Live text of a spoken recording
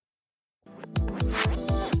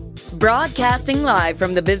Broadcasting live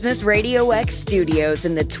from the Business Radio X studios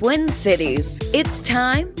in the Twin Cities, it's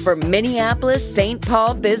time for Minneapolis St.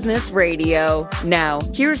 Paul Business Radio. Now,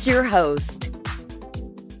 here's your host.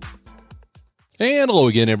 And hello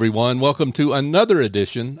again, everyone. Welcome to another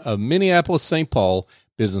edition of Minneapolis St. Paul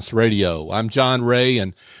Business Radio. I'm John Ray,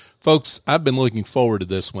 and folks, I've been looking forward to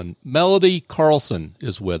this one. Melody Carlson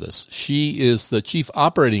is with us. She is the Chief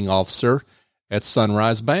Operating Officer at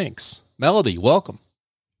Sunrise Banks. Melody, welcome.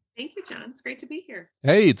 Thank you, John. It's great to be here.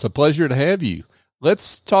 Hey, it's a pleasure to have you.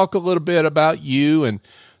 Let's talk a little bit about you and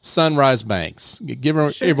Sunrise Banks. Give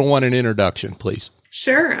everyone an introduction, please.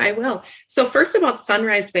 Sure, I will. So first about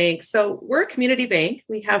Sunrise Bank. So we're a community bank.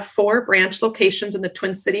 We have 4 branch locations in the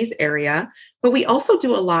Twin Cities area, but we also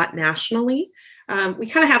do a lot nationally. We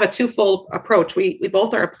kind of have a twofold approach. We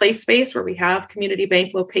both are a place-based where we have community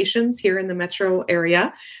bank locations here in the metro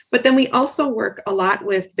area, but then we also work a lot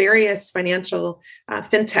with various financial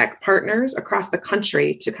fintech partners across the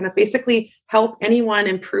country to kind of basically help anyone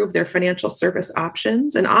improve their financial service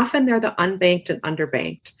options. And often they're the unbanked and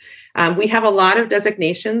underbanked. We have a lot of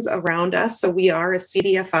designations around us. So we are a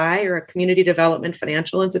CDFI, or a Community Development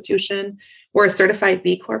Financial Institution. We're a certified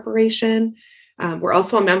B Corporation. We're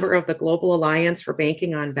also a member of the Global Alliance for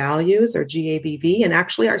Banking on Values, or GABV. And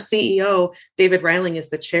actually our CEO, David Reiling, is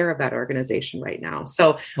the chair of that organization right now.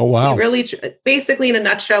 So we really, basically in a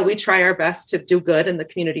nutshell, we try our best to do good in the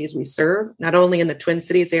communities we serve, not only in the Twin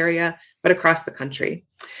Cities area, but across the country.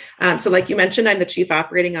 So like you mentioned, I'm the Chief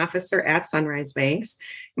Operating Officer at Sunrise Banks.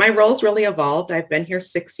 My role's really evolved. I've been here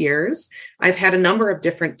 6 years. I've had a number of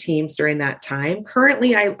different teams during that time.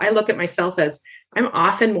 Currently, I look at myself as I'm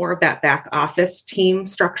often more of that back office team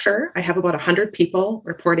structure. I have about 100 people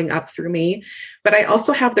reporting up through me, but I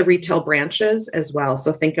also have the retail branches as well.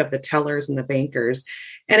 So think of the tellers and the bankers.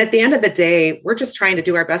 And at the end of the day, we're just trying to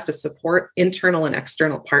do our best to support internal and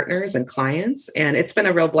external partners and clients. And it's been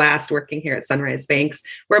a real blast working here at Sunrise Banks.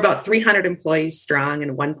 We're about 300 employees strong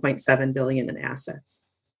and $1.7 billion in assets.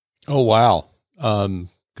 Oh, wow.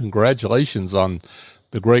 Congratulations on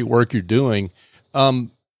the great work you're doing.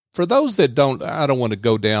 For those that I don't want to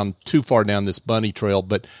go down too far down this bunny trail,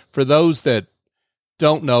 but for those that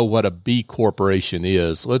don't know what a B corporation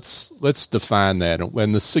is, let's define that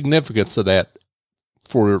and the significance of that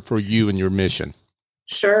for you and your mission.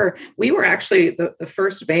 Sure. We were actually the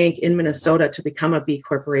first bank in Minnesota to become a B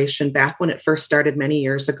corporation back when it first started many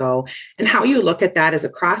years ago. And how you look at that is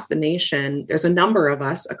across the nation, there's a number of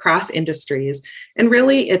us across industries. And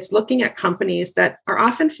really, it's looking at companies that are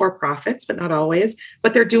often for profits, but not always,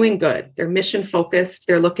 but they're doing good. They're mission focused.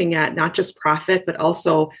 They're looking at not just profit, but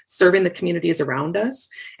also serving the communities around us.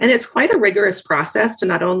 And it's quite a rigorous process to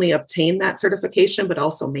not only obtain that certification, but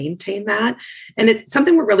also maintain that. And it's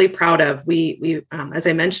something we're really proud of. We as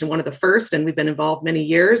I mentioned, one of the first, and we've been involved many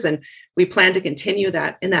years, and we plan to continue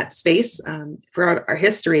that in that space throughout our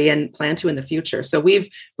history and plan to in the future. So we've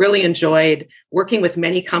really enjoyed working with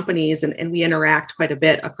many companies, and we interact quite a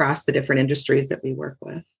bit across the different industries that we work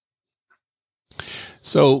with.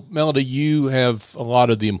 So, Melody, you have a lot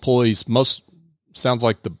of the employees, sounds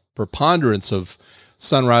like the preponderance of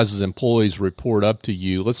Sunrise's employees report up to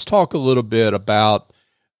you. Let's talk a little bit about,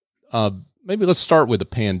 maybe let's start with the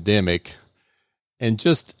pandemic. And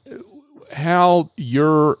just how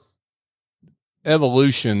your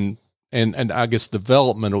evolution and I guess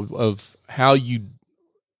development of how you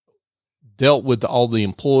dealt with all the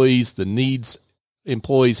employees, the needs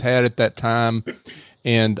employees had at that time.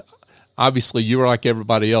 And obviously you were like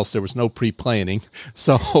everybody else. There was no pre-planning.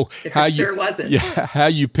 So how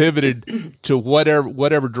you pivoted to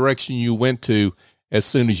whatever direction you went to as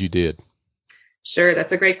soon as you did. Sure.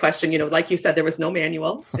 That's a great question. Like you said, there was no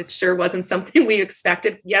manual. It sure wasn't something we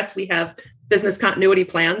expected. Yes, we have business continuity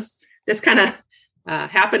plans. This kind of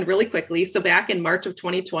happened really quickly. So back in March of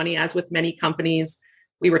 2020, as with many companies,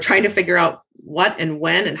 we were trying to figure out what and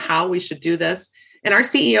when and how we should do this. And our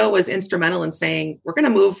CEO was instrumental in saying, we're going to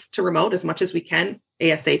move to remote as much as we can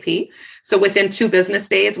ASAP. So within 2 business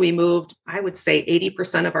days, we moved, I would say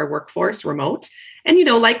 80% of our workforce remote. And,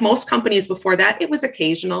 like most companies before that, it was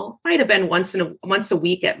occasional, might have been once a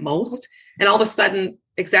week at most. And all of a sudden,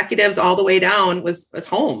 executives all the way down was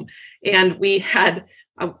home. And we had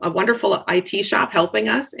a wonderful IT shop helping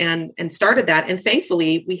us and started that. And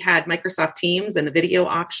thankfully, we had Microsoft Teams and the video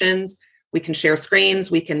options. We can share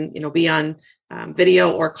screens. We can, be on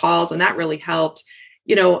video or calls. And that really helped.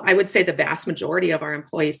 I would say the vast majority of our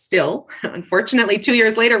employees still, unfortunately, 2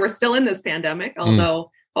 years later, we're still in this pandemic,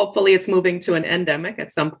 although hopefully it's moving to an endemic at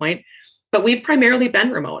some point. But we've primarily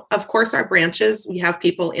been remote. Of course, our branches, we have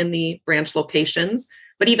people in the branch locations,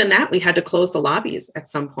 But even that, we had to close the lobbies at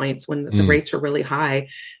some points when the rates were really high.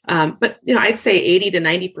 But I'd say 80 to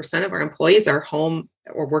 90% of our employees are home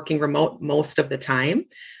or working remote most of the time.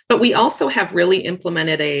 But we also have really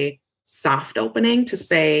implemented a soft opening to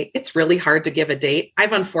say it's really hard to give a date.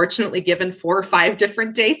 I've unfortunately given 4 or 5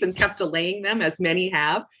 different dates and kept delaying them, as many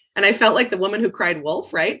have. And I felt like the woman who cried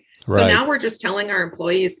wolf, right? So now we're just telling our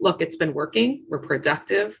employees, look, it's been working. We're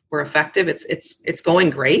productive. We're effective. It's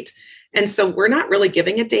going great. And so we're not really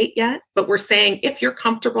giving a date yet, but we're saying if you're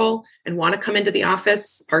comfortable and want to come into the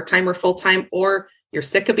office part-time or full-time, or you're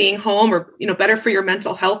sick of being home, or, better for your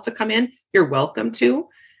mental health to come in, you're welcome to.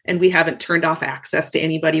 And we haven't turned off access to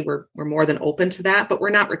anybody. We're more than open to that, but we're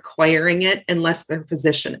not requiring it unless their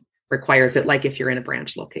position requires it, like if you're in a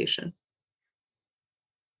branch location.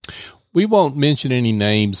 We won't mention any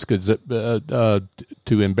names because to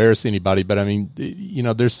embarrass anybody, but I mean,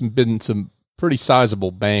 there's been some pretty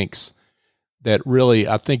sizable banks that really,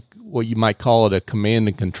 I think what you might call it a command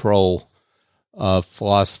and control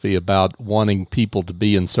philosophy about wanting people to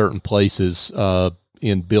be in certain places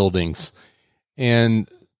in buildings. And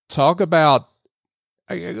talk about,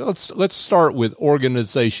 let's start with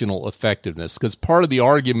organizational effectiveness, because part of the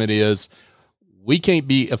argument is we can't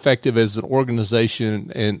be effective as an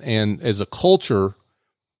organization and as a culture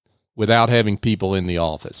without having people in the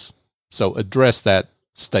office. So address that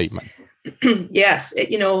statement. Yes.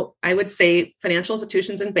 I would say financial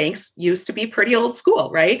institutions and banks used to be pretty old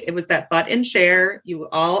school, right? It was that butt in chair. You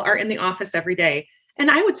all are in the office every day.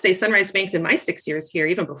 And I would say Sunrise Banks in my 6 years here,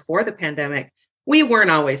 even before the pandemic, we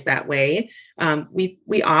weren't always that way.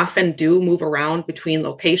 We often do move around between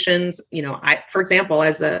locations. For example,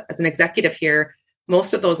 as an executive here,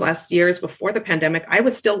 most of those last years before the pandemic, I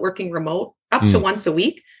was still working remote up to once a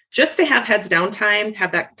week, just to have heads down time,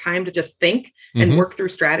 have that time to just think and work through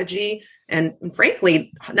strategy, and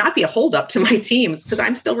frankly, not be a holdup to my teams, because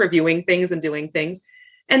I'm still reviewing things and doing things.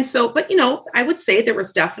 And so, but I would say there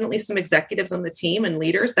was definitely some executives on the team and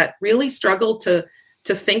leaders that really struggled to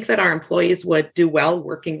think that our employees would do well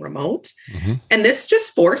working remote. And this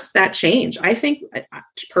just forced that change. I think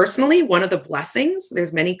personally, one of the blessings,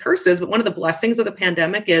 there's many curses, but one of the blessings of the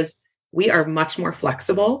pandemic is we are much more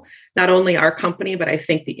flexible. Not only our company, but I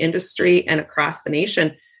think the industry and across the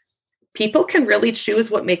nation, people can really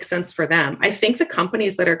choose what makes sense for them. I think the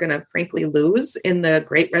companies that are going to frankly lose in the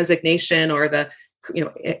Great Resignation or the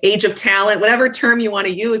age of talent, whatever term you want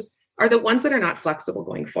to use, are the ones that are not flexible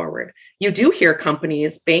going forward. You do hear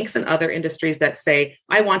companies, banks and other industries that say,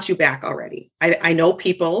 I want you back already. I know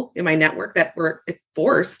people in my network that were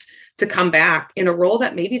forced to come back in a role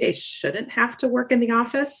that maybe they shouldn't have to work in the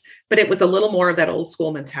office, but it was a little more of that old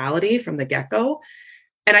school mentality from the get-go.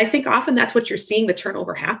 And I think often that's what you're seeing the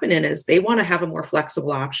turnover happen in, is they want to have a more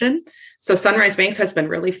flexible option. So Sunrise Banks has been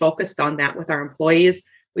really focused on that with our employees.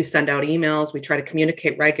 We send out emails, we try to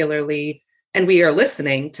communicate regularly, and we are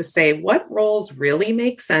listening to say what roles really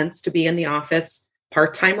make sense to be in the office,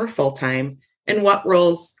 part-time or full-time, and what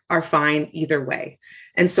roles are fine either way.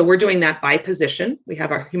 And so we're doing that by position. We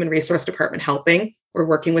have our human resource department helping. We're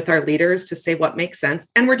working with our leaders to say what makes sense.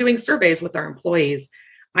 And we're doing surveys with our employees.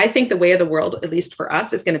 I think the way of the world, at least for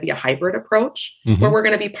us, is going to be a hybrid approach where we're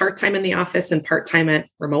going to be part-time in the office and part-time at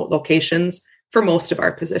remote locations for most of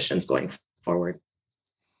our positions going forward.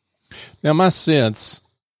 Now, my sense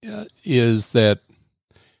is that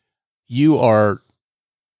you are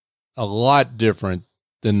a lot different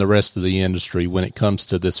than the rest of the industry when it comes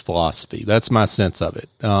to this philosophy. That's my sense of it.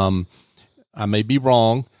 I may be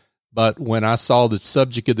wrong, but when I saw the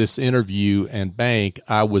subject of this interview and bank,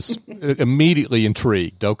 I was immediately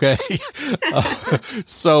intrigued. Okay.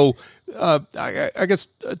 So I guess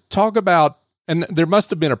talk about, and there must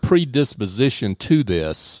have been a predisposition to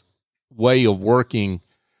this way of working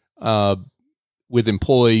with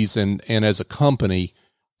employees and as a company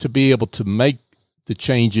to be able to make the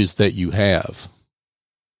changes that you have.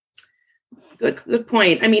 Good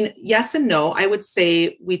point. I mean, yes and no. I would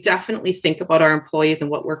say we definitely think about our employees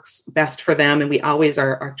and what works best for them. And we always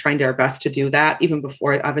are trying our best to do that, even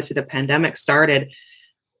before obviously the pandemic started.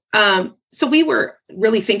 So we were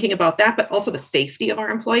really thinking about that, but also the safety of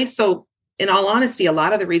our employees. So in all honesty, a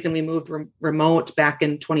lot of the reason we moved remote back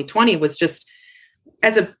in 2020 was just,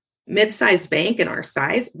 as a mid-sized bank in our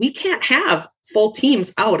size, we can't have full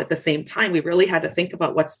teams out at the same time. We really had to think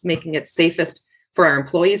about what's making it safest for our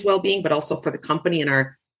employees' well-being, but also for the company and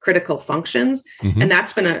our critical functions. And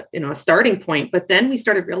that's been a starting point. But then we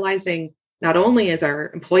started realizing not only is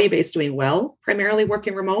our employee base doing well, primarily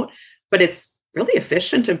working remote, but it's really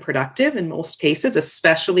efficient and productive in most cases,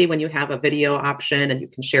 especially when you have a video option and you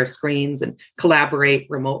can share screens and collaborate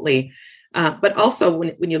remotely. But also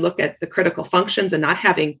when you look at the critical functions and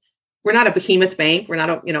we're not a behemoth bank. We're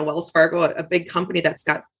not Wells Fargo, a big company that's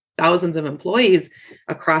got thousands of employees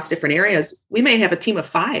across different areas. We may have a team of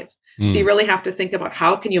 5. So you really have to think about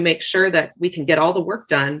how can you make sure that we can get all the work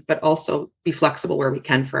done, but also be flexible where we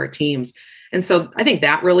can for our teams. And so I think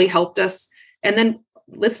that really helped us. And then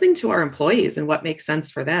listening to our employees and what makes sense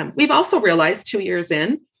for them. We've also realized 2 years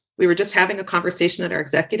in, we were just having a conversation at our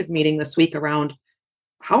executive meeting this week around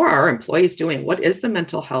how are our employees doing? What is the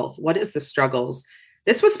mental health? What is the struggles?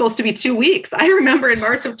 This was supposed to be 2 weeks. I remember in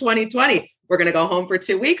March of 2020, we're going to go home for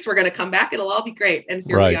 2 weeks. We're going to come back. It'll all be great. And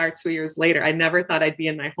here we are 2 years later. I never thought I'd be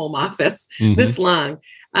in my home office this long.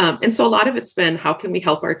 And so a lot of it's been, how can we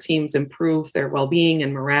help our teams improve their well-being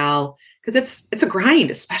and morale? Because it's a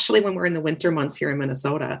grind, especially when we're in the winter months here in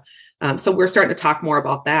Minnesota. So we're starting to talk more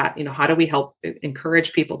about that. How do we help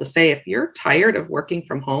encourage people to say, if you're tired of working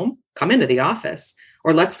from home, come into the office,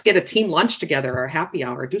 or let's get a team lunch together or a happy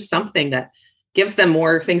hour, do something that gives them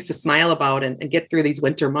more things to smile about and get through these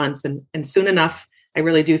winter months. And soon enough, I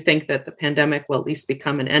really do think that the pandemic will at least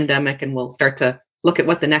become an endemic, and we'll start to look at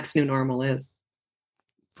what the next new normal is.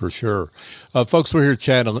 For sure. Folks, we're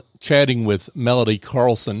here chatting with Melody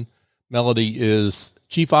Carlson. Melody is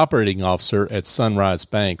Chief Operating Officer at Sunrise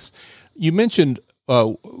Banks. You mentioned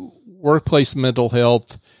workplace mental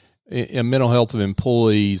health and mental health of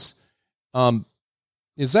employees.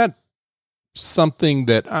 Is that something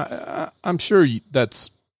that I'm sure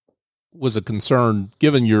was a concern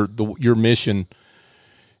given your mission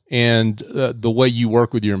and the way you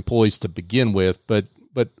work with your employees to begin with, but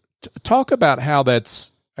talk about how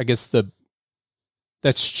that's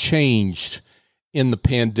changed in the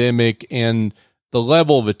pandemic and the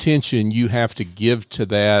level of attention you have to give to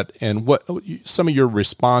that, and what some of your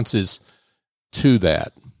responses to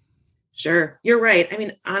that. Sure. You're right. I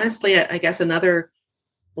mean, honestly, I guess another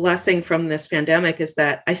blessing from this pandemic is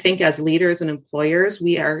that I think as leaders and employers,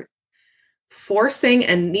 we are forcing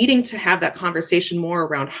and needing to have that conversation more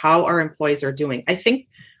around how our employees are doing. I think,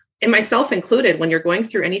 and myself included, when you're going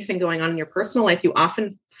through anything going on in your personal life, you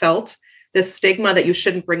often felt this stigma that you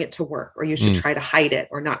shouldn't bring it to work, or you should try to hide it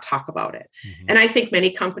or not talk about it. And I think many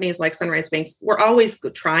companies like Sunrise Banks, we're always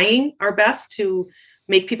trying our best to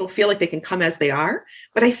make people feel like they can come as they are.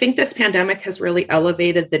 But I think this pandemic has really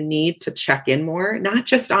elevated the need to check in more, not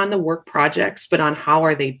just on the work projects, but on how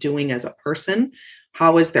are they doing as a person?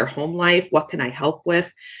 How is their home life? What can I help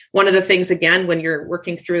with? One of the things, again, when you're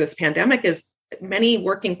working through this pandemic is many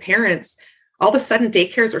working parents, all of a sudden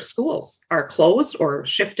daycares or schools are closed or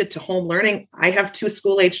shifted to home learning. I have 2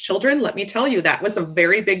 school-age children. Let me tell you, that was a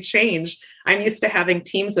very big change. I'm used to having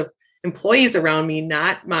teams of employees around me,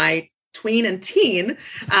 not my tween and teen,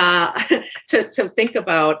 to think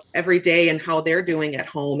about every day and how they're doing at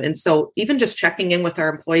home. And so even just checking in with our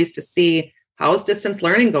employees to see, how's distance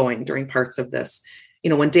learning going during parts of this?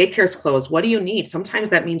 When daycare's closed, what do you need? Sometimes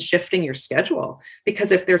that means shifting your schedule,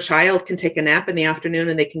 because if their child can take a nap in the afternoon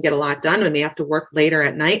and they can get a lot done, and they have to work later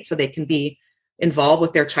at night, so they can be involved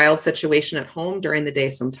with their child's situation at home during the day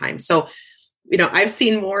sometimes. So, I've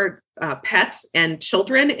seen more pets and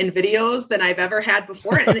children in videos than I've ever had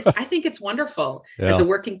before. And I think it's wonderful. As a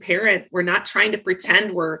working parent, we're not trying to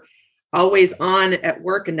pretend we're always on at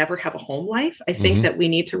work and never have a home life. I think that we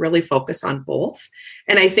need to really focus on both.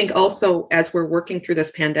 And I think also, as we're working through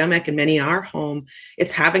this pandemic and many are home,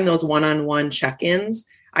 it's having those one-on-one check-ins.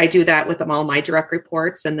 I do that with all my direct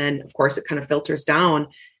reports. And then of course it kind of filters down,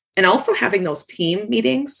 and also having those team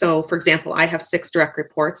meetings. So for example, I have 6 direct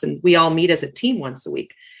reports and we all meet as a team once a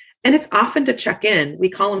week. And it's often to check in. We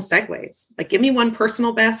call them segues. Like, give me one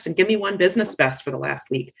personal best and give me one business best for the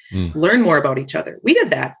last week. Learn more about each other. We did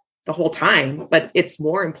that the whole time, but it's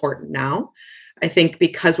more important now, I think,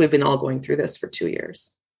 because we've been all going through this for 2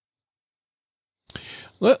 years.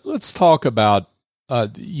 Let's talk about,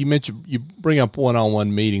 you mentioned, you bring up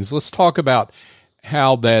one-on-one meetings. Let's talk about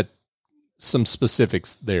some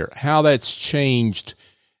specifics there, how that's changed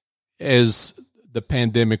as the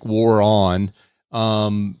pandemic wore on.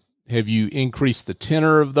 Have you increased the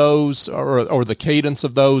tenor of those or the cadence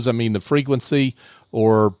of those? I mean, the frequency,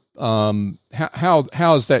 or how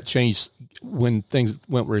has that changed when things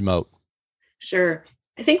went remote? Sure.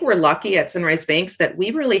 I think we're lucky at Sunrise Banks that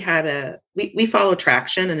we really had we follow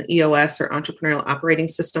Traction, an EOS or Entrepreneurial Operating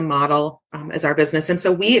System model as our business. And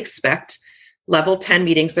so we expect level 10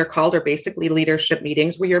 meetings, they're called, are basically leadership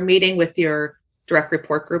meetings where you're meeting with your direct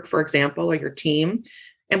report group, for example, or your team.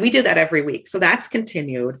 And we do that every week. So that's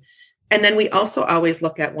continued. And then we also always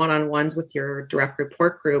look at one-on-ones with your direct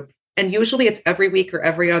report group. And usually it's every week or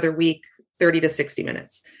every other week. 30 to 60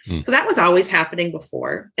 minutes. So that was always happening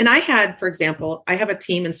before. And I had, for example, I have a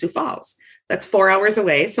team in Sioux Falls that's 4 hours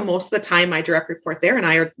away. So most of the time my direct report there and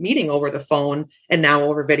I are meeting over the phone and now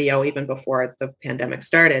over video, even before the pandemic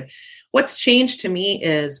started. What's changed to me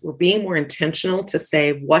is we're being more intentional to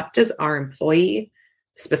say, what does our employee,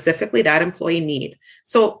 specifically that employee, need?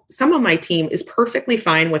 So some of my team is perfectly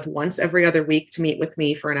fine with once every other week to meet with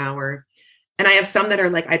me for an hour. And I have some that are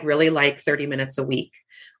like, I'd really like 30 minutes a week.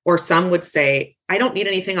 Or some would say, I don't need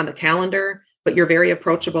anything on the calendar, but you're very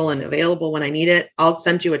approachable and available when I need it. I'll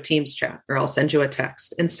send you a Teams chat or I'll send you a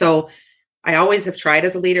text. And so I always have tried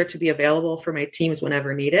as a leader to be available for my teams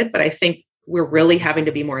whenever needed. But I think we're really having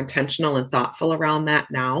to be more intentional and thoughtful around that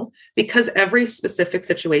now, because every specific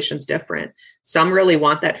situation is different. Some really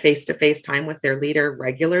want that face-to-face time with their leader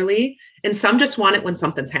regularly, and some just want it when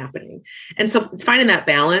something's happening. And so it's finding that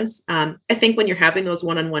balance. I think when you're having those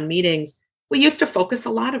one-on-one meetings, we used to focus a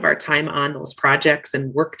lot of our time on those projects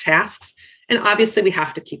and work tasks. And obviously we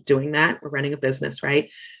have to keep doing that. We're running a business, right?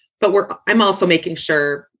 But I'm also making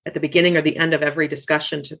sure at the beginning or the end of every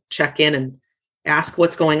discussion to check in and ask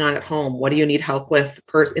what's going on at home. What do you need help with?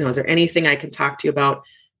 Is there anything I can talk to you about?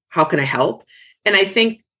 How can I help? And I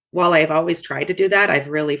think while I've always tried to do that, I've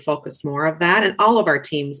really focused more of that. And all of our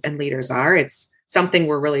teams and leaders are. It's something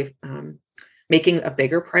we're really making a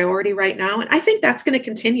bigger priority right now. And I think that's going to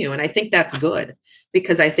continue. And I think that's good,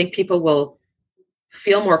 because I think people will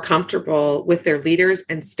feel more comfortable with their leaders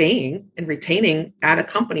and staying and retaining at a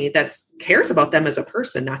company that cares about them as a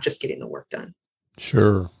person, not just getting the work done.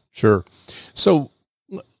 Sure. So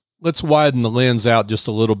let's widen the lens out just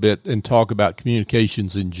a little bit and talk about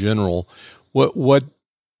communications in general.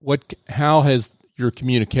 How has your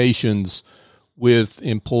communications with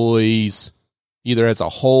employees, either as a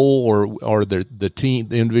whole or the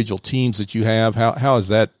individual teams that you have, how has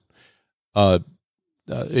that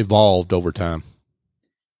evolved over time?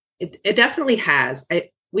 It definitely has.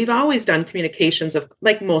 We've always done communications of,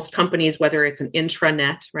 like most companies, whether it's an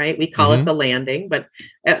intranet, right? We call it the landing, but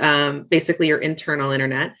basically your internal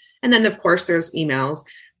internet. And then, of course, there's emails.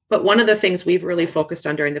 But one of the things we've really focused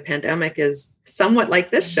on during the pandemic is somewhat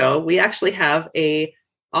like this show. We actually have a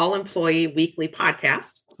all-employee weekly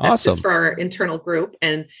podcast. That's awesome. Just for our internal group.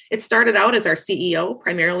 And it started out as our CEO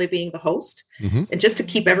primarily being the host. And just to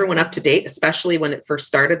keep everyone up to date, especially when it first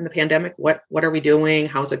started in the pandemic, what are we doing?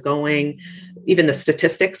 How's it going? Even the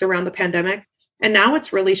statistics around the pandemic. And now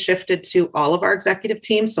it's really shifted to all of our executive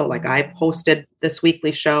teams. So like I hosted this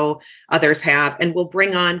weekly show, others have, and we'll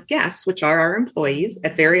bring on guests, which are our employees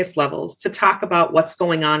at various levels, to talk about what's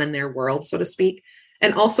going on in their world, so to speak,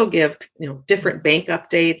 and also give different bank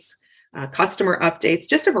updates, customer updates,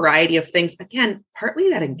 just a variety of things. Again, partly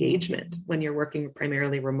that engagement when you're working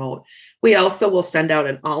primarily remote. We also will send out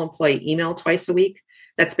an all-employee email twice a week.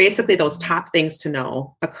 That's basically those top things to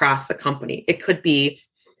know across the company. It could be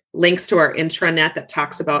links to our intranet that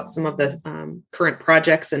talks about some of the current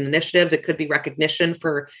projects and initiatives. It could be recognition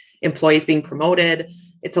for employees being promoted.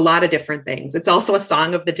 It's a lot of different things. It's also a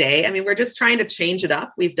song of the day. I mean, we're just trying to change it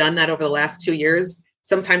up. We've done that over the last 2 years.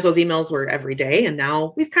 Sometimes those emails were every day. And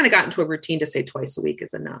now we've kind of gotten to a routine to say twice a week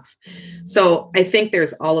is enough. So I think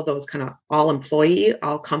there's all of those kind of all employee,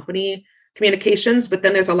 all company communications, but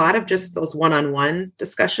then there's a lot of just those one-on-one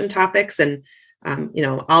discussion topics. And,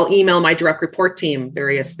 I'll email my direct report team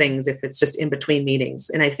various things if it's just in between meetings.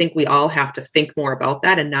 And I think we all have to think more about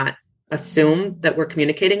that and not assume that we're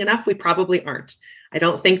communicating enough. We probably aren't. I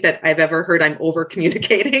don't think that I've ever heard I'm over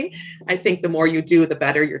communicating. I think the more you do, the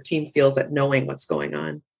better your team feels at knowing what's going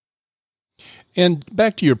on. And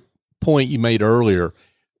back to your point you made earlier,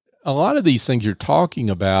 a lot of these things you're talking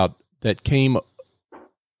about that came,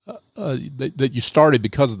 that you started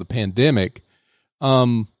because of the pandemic,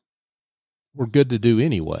 were good to do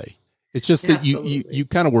anyway. It's just that you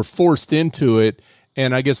kind of were forced into it.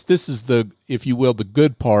 And I guess this is the, if you will, the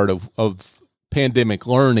good part of pandemic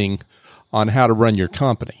learning on how to run your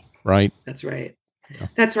company, right? That's right. Yeah.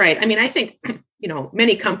 That's right. I mean, I think,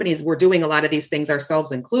 many companies were doing a lot of these things,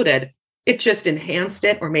 ourselves included. It just enhanced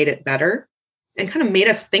it or made it better and kind of made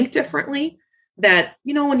us think differently that,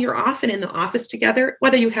 when you're often in the office together,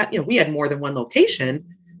 whether you had, we had more than one location,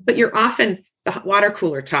 but you're often the water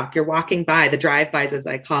cooler talk, you're walking by, the drive-bys, as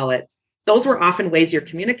I call it. Those were often ways you're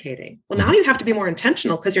communicating. Well, now you have to be more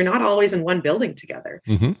intentional because you're not always in one building together.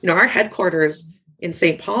 Our headquarters in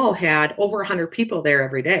St. Paul had over 100 people there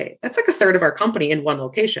every day. That's like a third of our company in one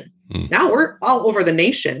location. Now we're all over the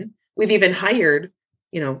nation. We've even hired,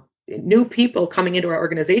 new people coming into our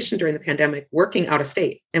organization during the pandemic working out of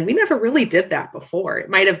state. And we never really did that before. It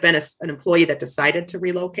might have been an employee that decided to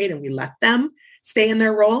relocate and we let them stay in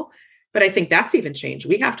their role. But I think that's even changed.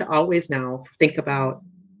 We have to always now think about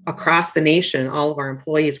across the nation, all of our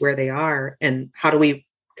employees, where they are, and how do we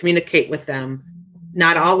communicate with them.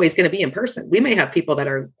 Not always going to be in person. We may have people that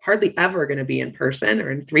are hardly ever going to be in person or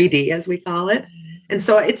in 3D, as we call it. And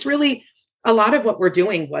so it's really a lot of what we're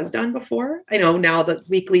doing was done before. I know now the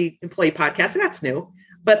weekly employee podcast, that's new,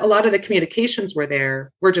 but a lot of the communications were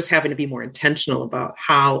there. We're just having to be more intentional about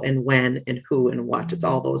how and when and who and what. It's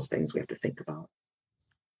all those things we have to think about.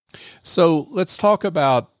 So let's talk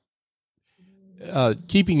about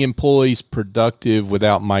keeping employees productive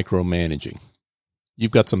without micromanaging.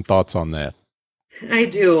 You've got some thoughts on that. I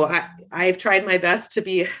do. I've tried my best to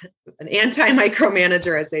be an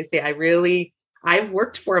anti-micromanager, as they say. I've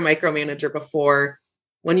worked for a micromanager before.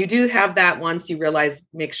 When you do have that once, you realize,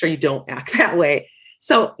 make sure you don't act that way.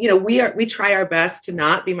 So, we try our best to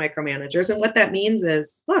not be micromanagers. And what that means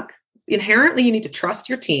is, look, inherently, you need to trust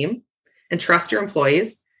your team and trust your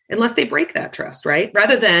employees unless they break that trust, right?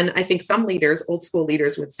 Rather than, I think some leaders, old school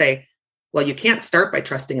leaders would say, well, you can't start by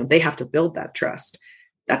trusting them. They have to build that trust.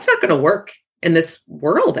 That's not going to work in this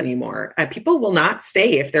world anymore. People will not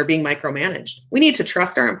stay if they're being micromanaged. We need to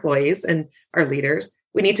trust our employees and our leaders.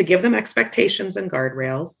 We need to give them expectations and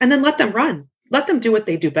guardrails, and then let them run. Let them do what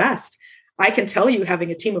they do best. I can tell you,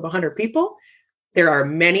 having a team of 100 people, there are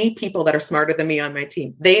many people that are smarter than me on my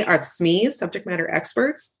team. They are SMEs, subject matter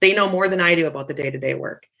experts. They know more than I do about the day-to-day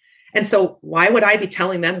work. And so why would I be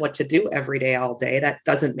telling them what to do every day, all day? That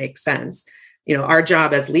doesn't make sense. Our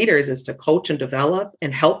job as leaders is to coach and develop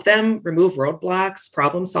and help them remove roadblocks,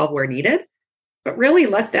 problem solve where needed, but really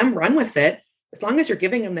let them run with it. As long as you're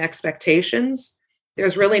giving them the expectations,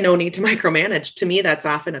 there's really no need to micromanage. To me, that's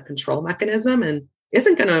often a control mechanism and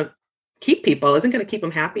isn't going to keep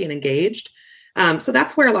them happy and engaged. So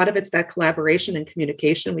that's where a lot of it's that collaboration and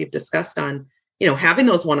communication we've discussed on, having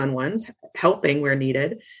those one-on-ones, helping where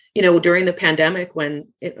needed. During the pandemic, when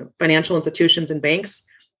financial institutions and banks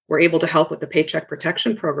were able to help with the Paycheck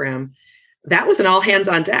Protection Program, that was an all hands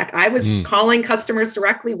on deck. I was calling customers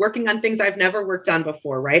directly, working on things I've never worked on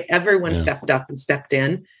before, right? Everyone stepped up and stepped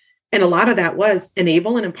in. And a lot of that was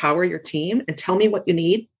enable and empower your team and tell me what you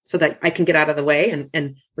need so that I can get out of the way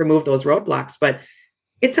and remove those roadblocks. But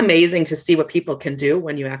it's amazing to see what people can do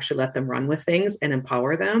when you actually let them run with things and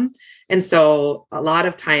empower them. And so a lot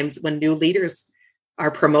of times when new leaders are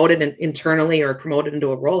promoted internally or promoted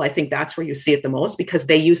into a role, I think that's where you see it the most, because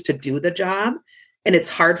they used to do the job and it's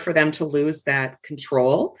hard for them to lose that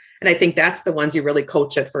control. And I think that's the ones you really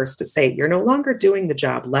coach at first to say, you're no longer doing the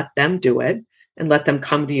job, let them do it and let them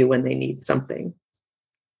come to you when they need something.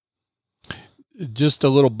 Just a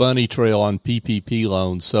little bunny trail on PPP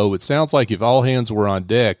loans. So it sounds like if all hands were on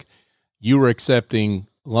deck, you were accepting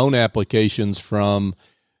loan applications from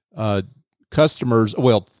customers,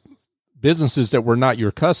 businesses that were not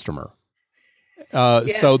your customer.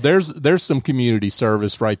 Yes. So there's some community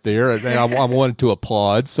service right there. And I wanted to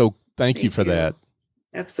applaud. So thank you for that.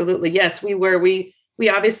 Absolutely. Yes, we were. We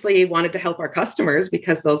obviously wanted to help our customers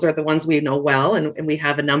because those are the ones we know well. And we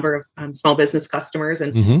have a number of small business customers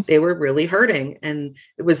and they were really hurting. And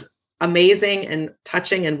it was amazing and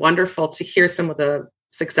touching and wonderful to hear some of the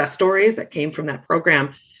success stories that came from that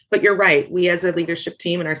program. But you're right. We as a leadership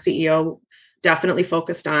team and our CEO definitely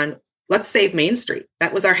focused on, let's save Main Street.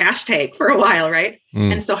 That was our hashtag for a while, right?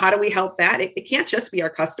 And so how do we help that? It can't just be our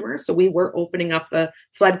customers. So we were opening up the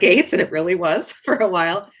floodgates, and it really was for a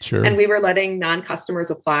while. Sure. And we were letting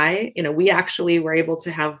non-customers apply. We actually were able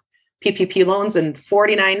to have PPP loans in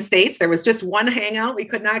 49 states. There was just one hangout. We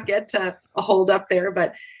could not get to a hold up there,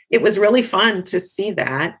 but it was really fun to see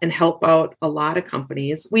that and help out a lot of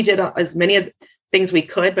companies. We did as many of things we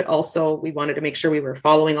could, but also we wanted to make sure we were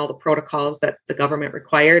following all the protocols that the government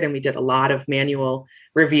required. And we did a lot of manual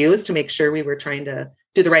reviews to make sure we were trying to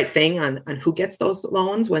do the right thing on who gets those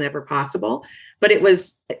loans whenever possible. But it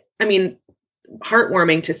was,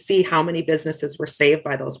 heartwarming to see how many businesses were saved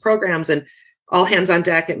by those programs. And all hands on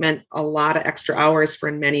deck, it meant a lot of extra hours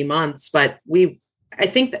for many months. But I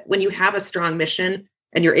think that when you have a strong mission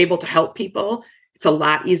and you're able to help people, it's a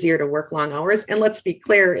lot easier to work long hours. And let's be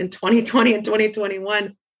clear, in 2020 and 2021,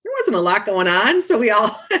 there wasn't a lot going on. So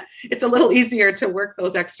it's a little easier to work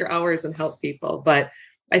those extra hours and help people. But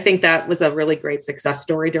I think that was a really great success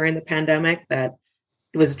story during the pandemic, that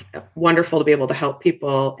it was wonderful to be able to help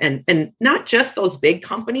people and not just those big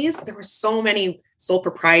companies. There were so many sole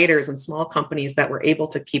proprietors and small companies that were able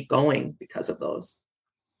to keep going because of those.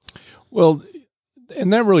 Well,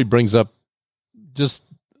 and that really brings up just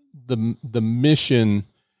the mission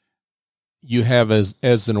you have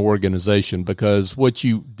as an organization, because what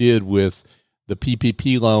you did with the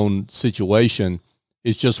PPP loan situation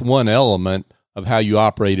is just one element of how you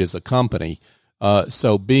operate as a company.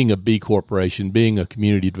 So being a B corporation, being a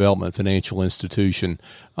community development financial institution.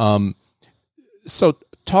 So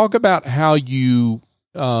talk about how you,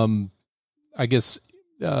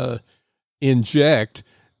 inject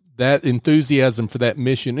that enthusiasm for that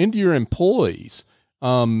mission into your employees.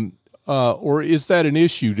 Or is that an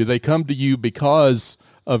issue? Do they come to you because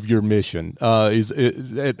of your mission?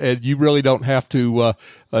 You really don't have to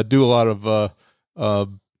do a lot of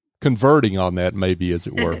converting on that, maybe, as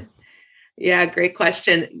it were. Yeah, great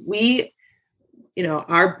question.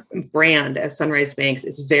 Our brand as Sunrise Banks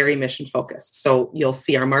is very mission focused. So you'll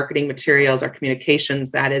see our marketing materials, our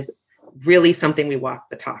communications, that is really something we walk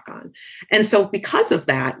the talk on. And so because of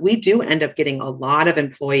that, we do end up getting a lot of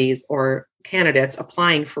employees or candidates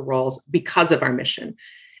applying for roles because of our mission.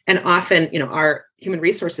 And often, our human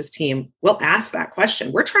resources team will ask that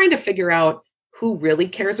question. We're trying to figure out who really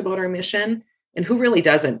cares about our mission and who really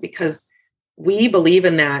doesn't, because we believe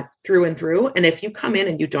in that through and through. And if you come in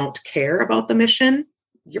and you don't care about the mission,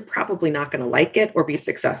 you're probably not going to like it or be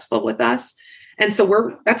successful with us. And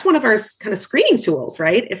so that's one of our kind of screening tools,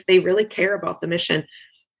 right? If they really care about the mission,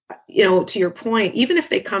 to your point, even if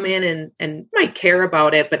they come in and might care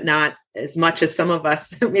about it, but not as much as some of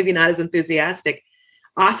us, maybe not as enthusiastic,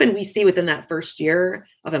 often we see within that first year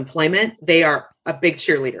of employment, they are a big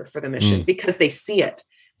cheerleader for the mission because they see it.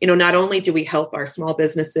 Not only do we help our small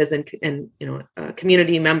businesses and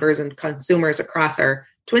community members and consumers across our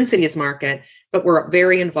Twin Cities market, but we're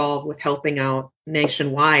very involved with helping out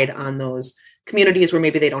nationwide on those communities where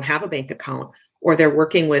maybe they don't have a bank account, or they're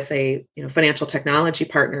working with a financial technology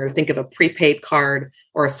partner. Think of a prepaid card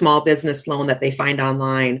or a small business loan that they find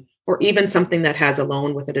online, or even something that has a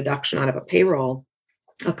loan with a deduction out of a payroll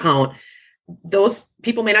account. Those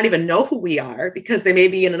people may not even know who we are because they may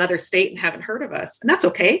be in another state and haven't heard of us. And that's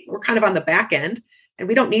okay. We're kind of on the back end and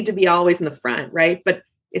we don't need to be always in the front, right? But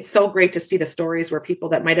it's so great to see the stories where people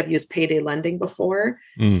that might have used payday lending before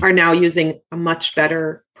are now using a much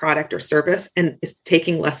better product or service and is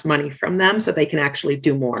taking less money from them so they can actually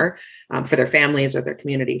do more for their families or their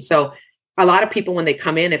community. So a lot of people, when they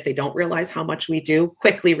come in, if they don't realize how much we do,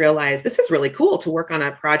 quickly realize this is really cool to work on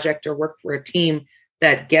a project or work for a team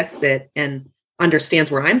that gets it and understands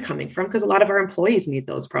where I'm coming from, because a lot of our employees need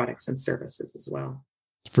those products and services as well.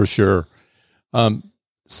 For sure.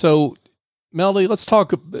 So Melody, let's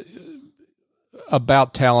talk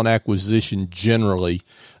about talent acquisition generally.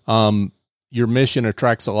 Your mission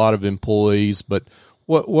attracts a lot of employees, but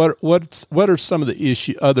what are some of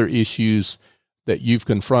the other issues that you've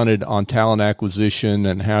confronted on talent acquisition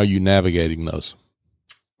and how are you navigating those?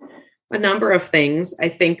 A number of things. I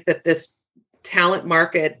think that this talent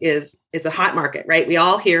market is a hot market, right? We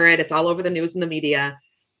all hear it. It's all over the news and the media.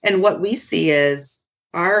 And what we see is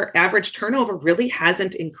our average turnover really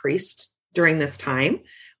hasn't increased during this time.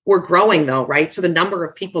 We're growing though, right? So the number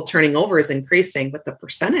of people turning over is increasing, but the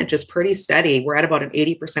percentage is pretty steady. We're at about an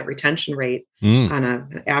 80% retention rate on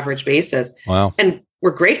an average basis. Wow. And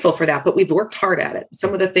we're grateful for that, but we've worked hard at it.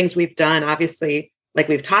 Some of the things we've done, obviously, like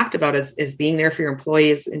we've talked about, is being there for your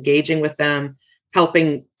employees, engaging with them,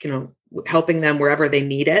 helping them wherever they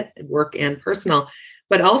need it, work and personal.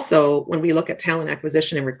 But also when we look at talent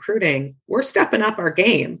acquisition and recruiting, we're stepping up our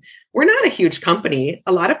game. We're not a huge company.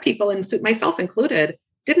 A lot of people, and myself included,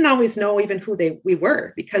 didn't always know even who we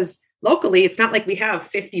were, because locally, it's not like we have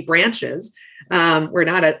 50 branches. We're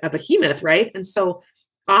not a behemoth, right? And so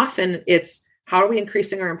often it's, how are we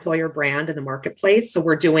increasing our employer brand in the marketplace? So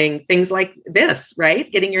we're doing things like this,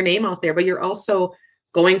 right? Getting your name out there, but you're also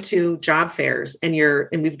going to job fairs and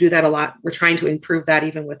we do that a lot. We're trying to improve that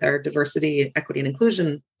even with our diversity, equity, and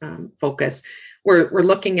inclusion focus. We're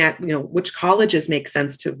looking at, which colleges make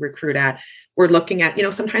sense to recruit at. We're looking at,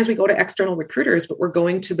 sometimes we go to external recruiters, but we're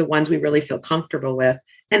going to the ones we really feel comfortable with.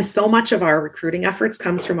 And so much of our recruiting efforts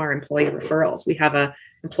comes from our employee referrals. We have a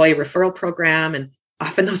employee referral program, and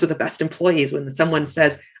often those are the best employees. When someone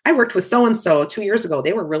says, I worked with so-and-so 2 years ago,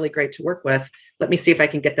 they were really great to work with. Let me see if I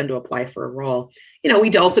can get them to apply for a role.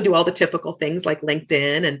 We also do all the typical things like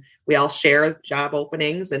LinkedIn, and we all share job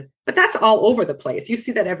openings, but that's all over the place. You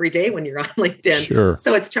see that every day when you're on LinkedIn. Sure.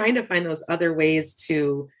 So it's trying to find those other ways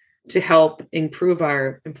to help improve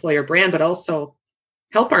our employer brand, but also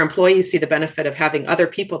help our employees see the benefit of having other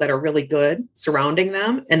people that are really good surrounding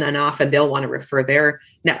them. And then often they'll want to refer their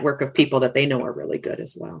network of people that they know are really good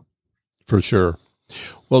as well. For sure.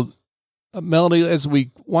 Well, Melody, as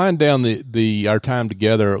we wind down our time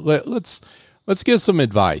together, let's give some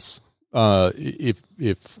advice,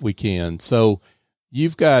 if we can. So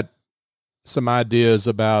you've got some ideas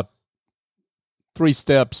about 3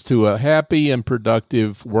 steps to a happy and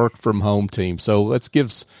productive work from home team. So let's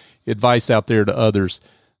give advice out there to others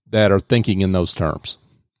that are thinking in those terms?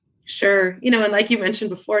 Sure. And like you mentioned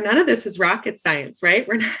before, none of this is rocket science, right?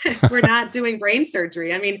 We're not doing brain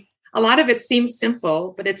surgery. I mean, a lot of it seems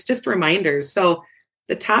simple, but it's just reminders. So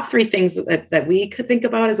the top 3 things that we could think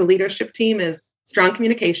about as a leadership team is strong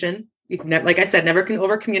communication. Like I said, never can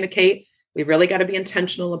over communicate. We really got to be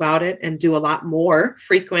intentional about it and do a lot more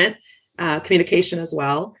frequent communication as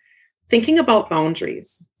well. Thinking about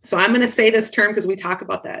boundaries. So I'm going to say this term because we talk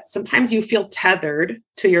about that. Sometimes you feel tethered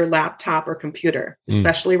to your laptop or computer,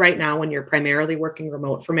 especially right now when you're primarily working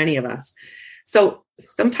remote for many of us. So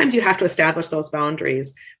sometimes you have to establish those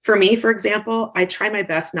boundaries. For me, for example, I try my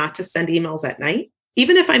best not to send emails at night.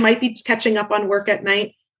 Even if I might be catching up on work at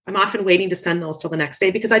night, I'm often waiting to send those till the next day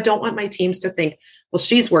because I don't want my teams to think, well,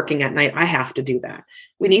 she's working at night, I have to do that.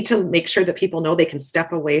 We need to make sure that people know they can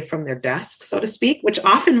step away from their desk, so to speak, which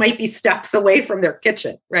often might be steps away from their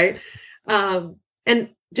kitchen, right? And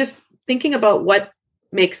just thinking about what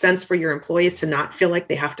makes sense for your employees to not feel like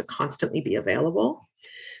they have to constantly be available.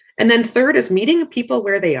 And then third is meeting people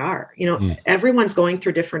where they are. Everyone's going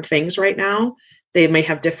through different things right now. They may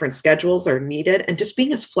have different schedules or needed, and just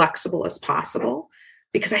being as flexible as possible.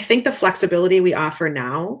 Because I think the flexibility we offer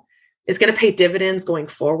now is going to pay dividends going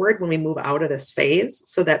forward when we move out of this phase,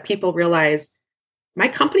 so that people realize my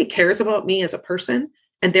company cares about me as a person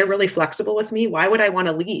and they're really flexible with me. Why would I want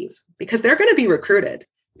to leave? Because they're going to be recruited.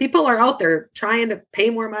 People are out there trying to pay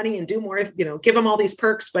more money and do more, give them all these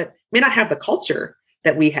perks, but may not have the culture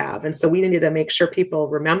that we have. And so we need to make sure people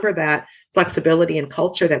remember that flexibility and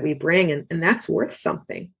culture that we bring, and that's worth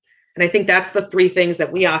something. And I think that's the 3 things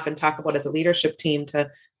that we often talk about as a leadership team to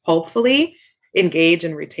hopefully engage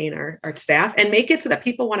and retain our staff and make it so that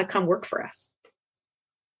people want to come work for us.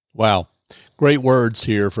 Wow. Great words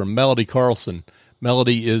here from Melody Carlson.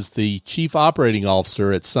 Melody is the Chief Operating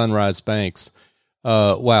Officer at Sunrise Banks.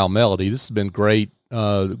 Wow, Melody, this has been great.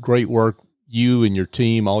 Great work. You and your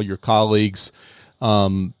team, all your colleagues.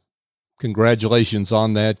 Congratulations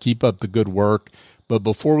on that. Keep up the good work. But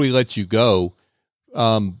before we let you go,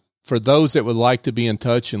 for those that would like to be in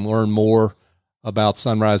touch and learn more about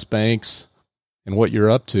Sunrise Banks and what you're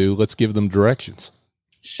up to, let's give them directions.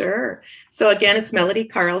 Sure. So again, it's Melody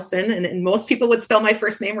Carlson, and most people would spell my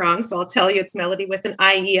first name wrong. So I'll tell you it's Melody with an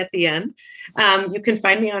IE at the end. You can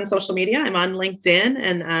find me on social media. I'm on LinkedIn,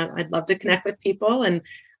 and I'd love to connect with people. And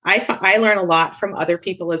I learn a lot from other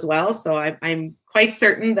people as well. So I'm quite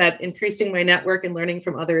certain that increasing my network and learning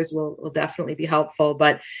from others will definitely be helpful.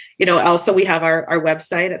 But, also we have our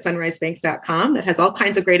website at sunrisebanks.com that has all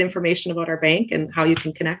kinds of great information about our bank and how you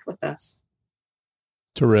can connect with us.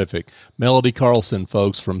 Terrific. Melody Carlson,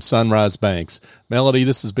 folks, from Sunrise Banks. Melody,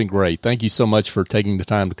 this has been great. Thank you so much for taking the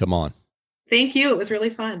time to come on. Thank you. It was really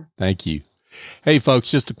fun. Thank you. Hey,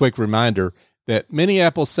 folks, just a quick reminder that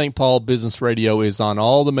Minneapolis-St. Paul Business Radio is on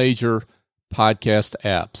all the major podcast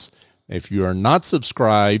apps. If you are not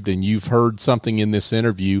subscribed and you've heard something in this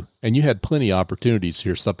interview, and you had plenty of opportunities to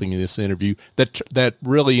hear something in this interview that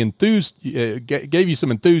really gave you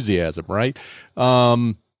some enthusiasm, right?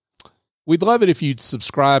 We'd love it if you'd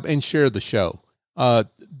subscribe and share the show.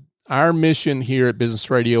 Our mission here at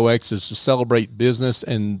Business Radio X is to celebrate business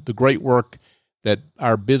and the great work that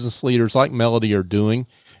our business leaders like Melody are doing.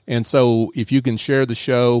 And so if you can share the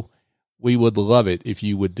show, we would love it if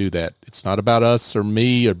you would do that. It's not about us or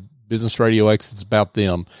me or Business Radio X. It's about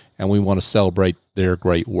them, and we want to celebrate their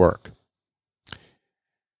great work.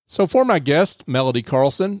 So for my guest, Melody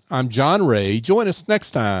Carlson, I'm John Ray. Join us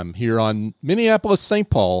next time here on Minneapolis-St.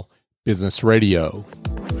 Paul Business Radio.